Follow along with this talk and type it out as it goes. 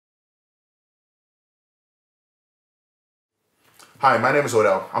Hi, my name is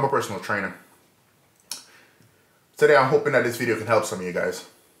Odell. I'm a personal trainer. Today I'm hoping that this video can help some of you guys.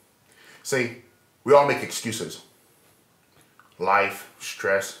 See, we all make excuses. Life,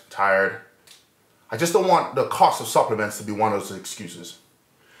 stress, tired. I just don't want the cost of supplements to be one of those excuses.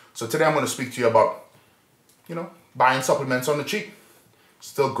 So today I'm going to speak to you about, buying supplements on the cheap.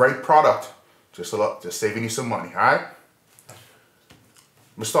 Still great product, just saving you some money, alright? I'm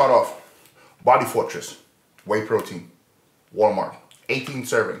going to start off. Body Fortress, whey protein, Walmart, 18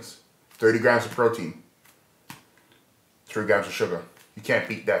 servings, 30 grams of protein, 3 grams of sugar. You can't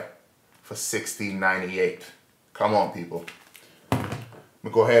beat that for $16.98. Come on, people.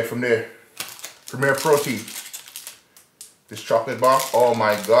 We'll go ahead from there. Premier Protein. This chocolate bar, oh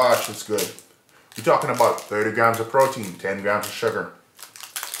my gosh, it's good. You're talking about 30 grams of protein, 10 grams of sugar.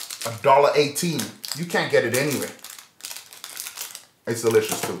 $1.18. You can't get it anywhere. It's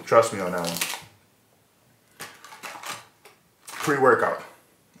delicious too. Trust me on that one. Pre-workout.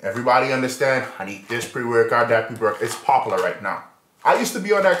 Everybody understand, I need this pre-workout, that pre-workout. It's popular right now. I used to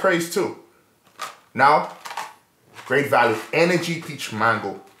be on that craze too. Now, great value. Energy Peach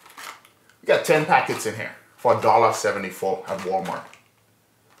Mango. We got 10 packets in here for $1.74 at Walmart.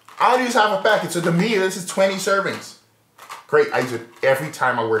 I only use half a packet, so to me, this is 20 servings. Great, I use it every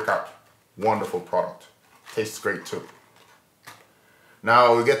time I work out. Wonderful product. Tastes great too.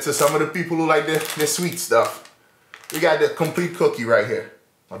 Now we get to some of the people who like the sweet stuff. We got the complete cookie right here,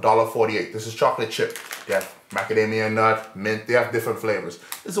 $1.48. This is chocolate chip. They have macadamia nut, mint, they have different flavors.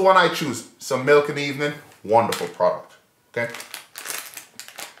 This is the one I choose. Some milk in the evening, wonderful product, okay?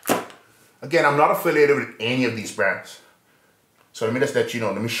 Again, I'm not affiliated with any of these brands. So let me just let you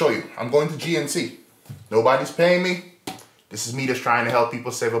know, let me show you. I'm going to GNC. Nobody's paying me. This is me just trying to help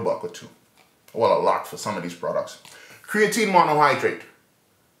people save a buck or two. Well, a lot for some of these products. Creatine monohydrate.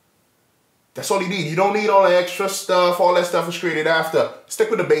 That's all you need. You don't need all the extra stuff. All that stuff is created after. Stick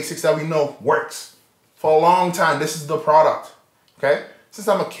with the basics that we know works. For a long time, this is the product, okay? Since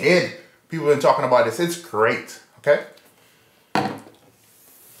I'm a kid, people have been talking about this. It's great, okay?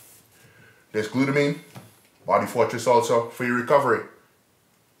 There's glutamine, Body Fortress also for your recovery.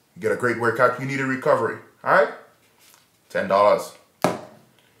 You get a great workout, you need a recovery, all right? $10.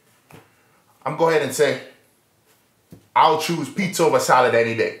 I'm go ahead and say, I'll choose pizza over salad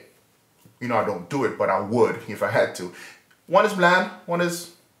any day. You know I don't do it, but I would if I had to. One is bland, one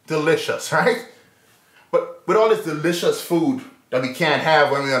is delicious, right? But with all this delicious food that we can't have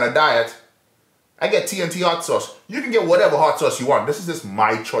when we're on a diet, I get TNT hot sauce. You can get whatever hot sauce you want. This is just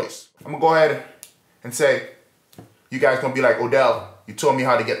my choice. I'm gonna go ahead and say, you guys gonna be like, Odell, you told me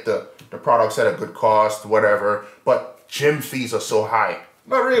how to get the products at a good cost, whatever, but gym fees are so high.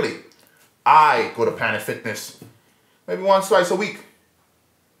 Not really. I go to Planet Fitness maybe once, twice a week.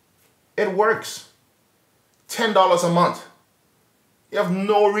 It works. $10 a month. You have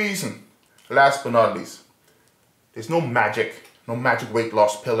no reason. Last but not least, there's no magic weight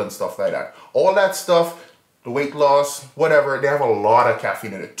loss pill and stuff like that. All that stuff, the weight loss, whatever, they have a lot of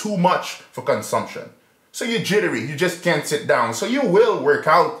caffeine in it. Too much for consumption. So you're jittery, you just can't sit down. So you will work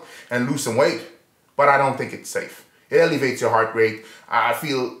out and lose some weight, but I don't think it's safe. It elevates your heart rate.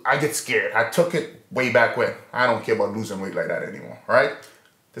 I get scared. I took it way back when. I don't care about losing weight like that anymore, right?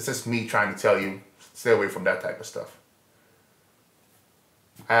 This is me trying to tell you, stay away from that type of stuff.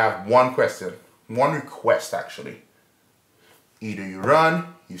 I have one question, one request actually. Either you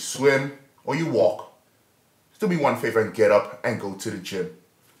run, you swim, or you walk. Just do me one favor and get up and go to the gym.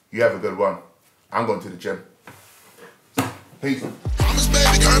 You have a good one. I'm going to the gym. Peace. Promise,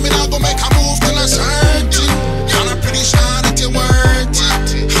 baby, I'm gonna make a move till I turn. I'm pretty sure that you worth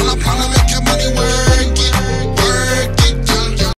it. I'm gonna make your money work.